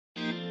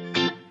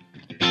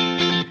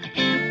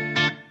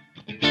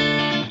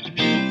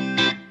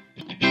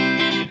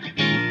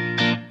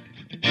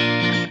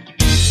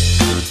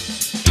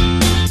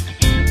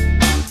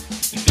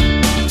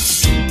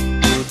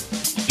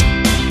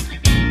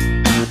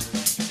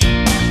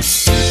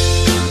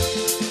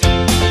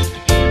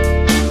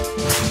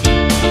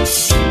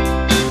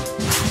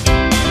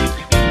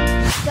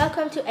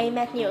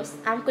AMES News.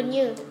 I'm Quỳnh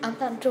Như. I'm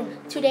Thành Trung.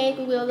 Today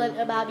we will learn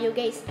about Bill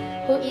Gates,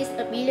 who is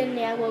a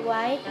billionaire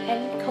worldwide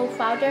and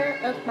co-founder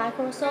of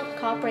Microsoft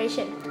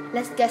Corporation.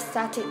 Let's get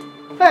started.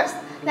 First,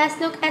 let's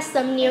look at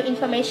some new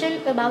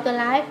information about the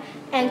life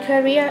and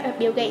career of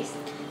Bill Gates.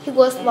 He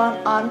was born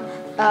on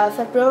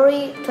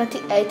February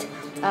 28,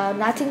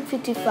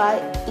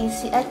 1955 in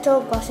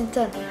Seattle,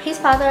 Washington. His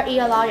father is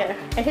a lawyer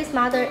and his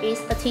mother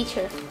is a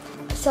teacher.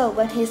 So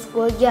when he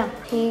was young,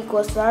 he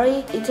was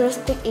very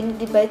interested in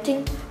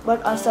debating,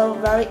 but also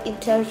very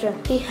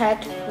intelligent. He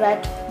had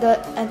read the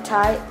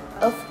entire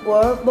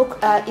World Book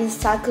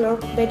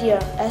Encyclopedia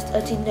as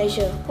a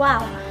teenager.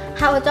 Wow,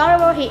 how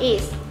adorable he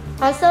is!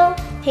 Also,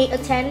 he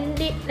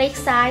attended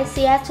Lakeside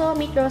Seattle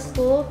Middle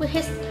School with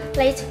his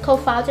late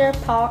co-founder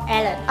Paul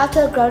Allen.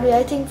 After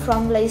graduating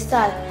from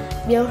Lakeside,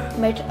 Bill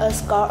made a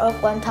score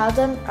of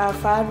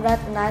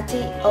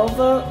 1,590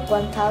 over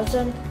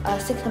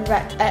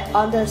 1,600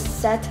 on the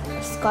SAT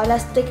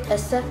Scholastic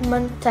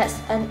Assessment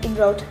Test and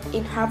enrolled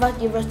in Harvard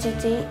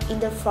University in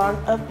the fall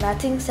of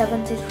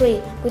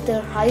 1973 with the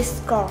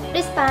highest score.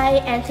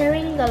 Despite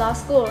entering the law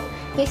school,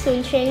 he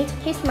soon changed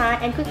his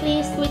mind and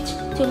quickly switched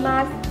to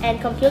math and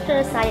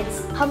computer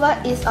science.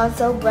 Harvard is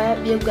also where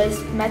Bill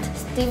Gates met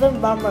Stephen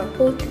Ballmer,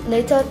 who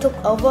later took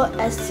over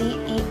as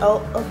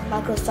CEO of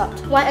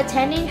Microsoft. While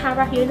attending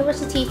Harvard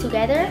University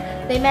together,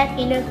 they met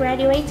in a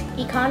graduate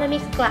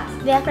economics class.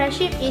 Their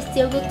friendship is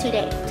still good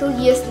today. 2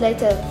 years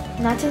later,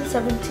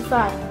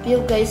 1975,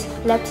 Bill Gates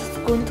left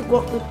school to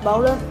work with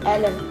Paul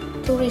Allen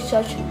to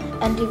research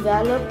and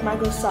develop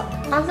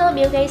Microsoft. Although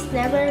Bill Gates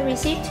never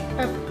received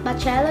a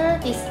bachelor's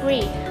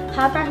degree,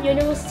 Harvard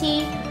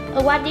University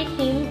awarded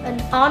him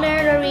an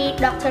honorary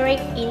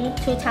doctorate in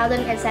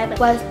 2007.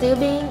 While still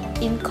being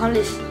in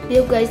college,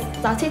 Bill Gates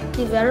started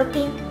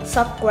developing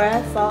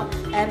software for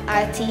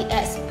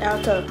MIT's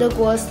Altair, the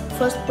world's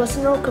first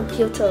personal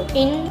computer.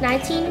 In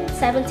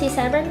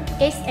 1977,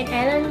 Gates and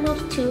Allen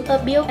moved to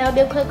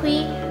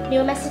Albuquerque,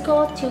 New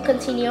Mexico to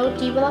continue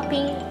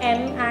developing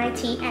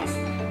MITS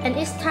and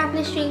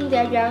establishing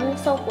their young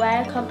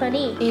software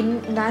company.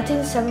 In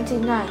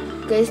 1979,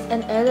 Gates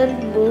and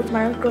Allen moved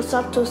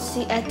Microsoft to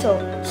Seattle,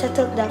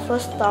 settled their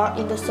first store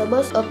in the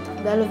suburbs of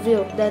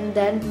Bellevue,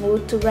 then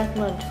moved to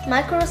Redmond.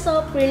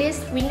 Microsoft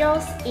released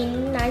Windows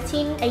in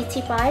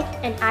 1985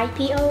 and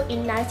IPO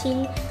in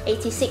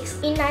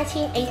 1986. In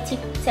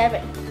 1987,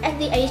 at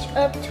the age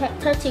of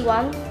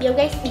 31, Bill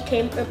Gates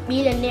became a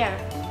billionaire.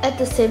 At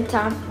the same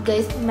time,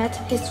 Gates met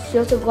his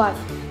future wife,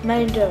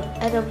 Melinda,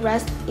 at a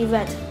press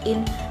event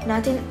in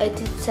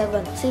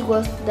 1987. She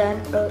was then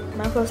a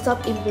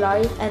Microsoft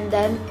employee and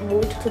then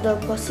moved to the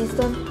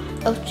position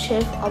of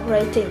Chief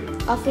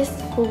Operating Officer,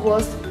 who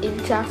was in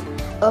charge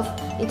of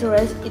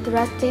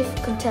interactive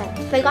content.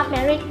 They got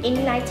married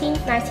in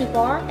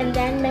 1994 and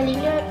then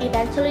Melinda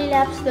eventually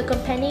left the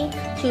company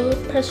to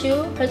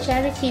pursue her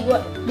charity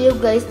work. Bill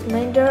Gates,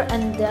 Melinda,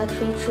 and their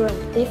 3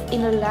 children live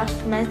in a large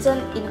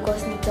mansion in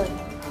Washington.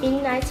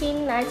 In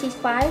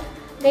 1995,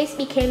 Gates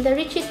became the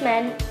richest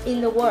man in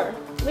the world,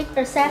 with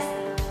assets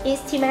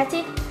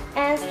estimated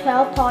as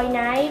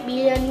 $12.9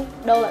 billion,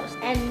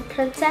 and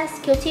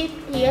consecutive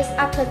years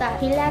after that,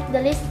 he led the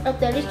list of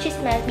the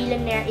richest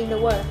billionaire in the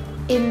world.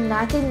 In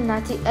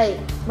 1998,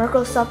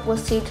 Microsoft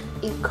was sued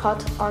in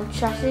court on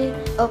charges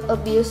of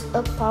abuse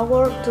of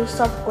power to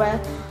software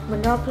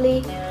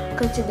monopoly,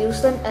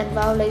 contribution, and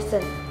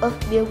violation of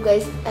Bill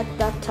Gates at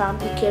that time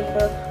became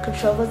a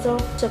controversial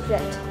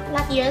subject.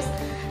 Last year,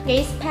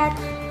 Gates paid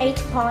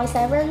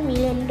 $8.7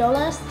 million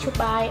to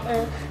buy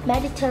a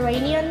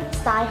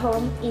Mediterranean-style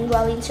home in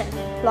Wellington,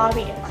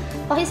 Florida,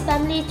 for his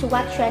family to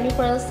watch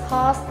 21st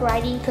horse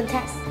riding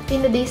contests.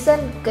 In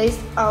addition, Gates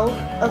owned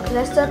a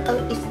collection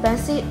of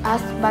expensive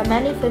art by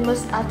many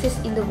famous artists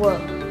in the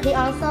world. He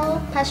also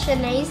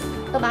passionate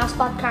about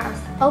sport cars.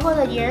 Over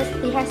the years,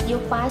 he has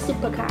used 5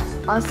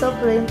 supercars. Also,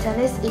 playing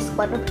tennis is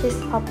one of his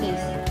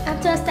hobbies.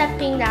 After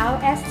stepping down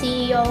as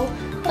CEO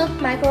of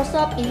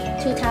Microsoft in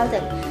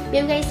 2000,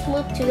 Bill Gates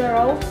moved to the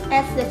role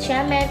as the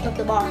chairman of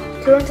the board.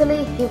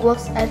 Currently, he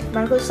works at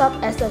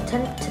Microsoft as a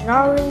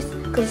technology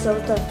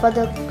consultant for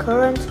the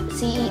current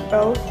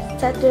CEO,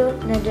 Satya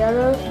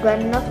Nadella,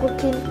 when not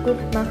working with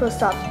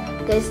Microsoft.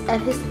 Gates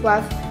and his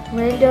wife,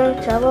 Melinda,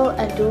 travel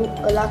and do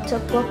a lot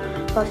of work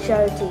for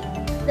charity.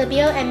 The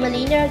Bill and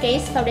Melinda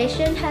Gates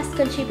Foundation has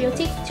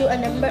contributed to a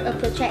number of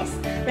projects,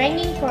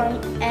 ranging from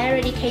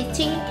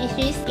eradicating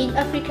disease in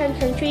African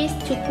countries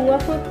to poor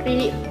food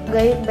relief.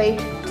 Gates paid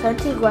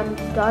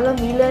 $21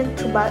 million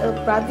to buy a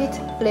private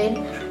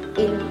plane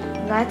in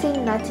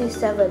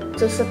 1997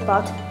 to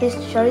support his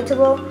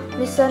charitable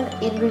mission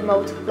in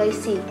remote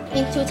places.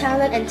 In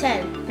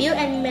 2010, Bill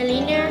and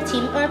Melinda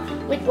teamed up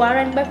with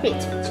Warren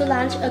Buffett to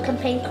launch a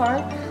campaign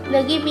called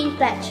The Giving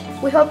Pledge.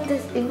 We hope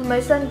this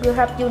information will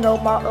help you know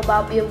more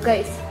about Bill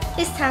Gates.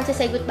 It's time to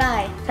say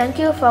goodbye. Thank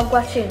you for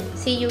watching.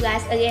 See you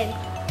guys again.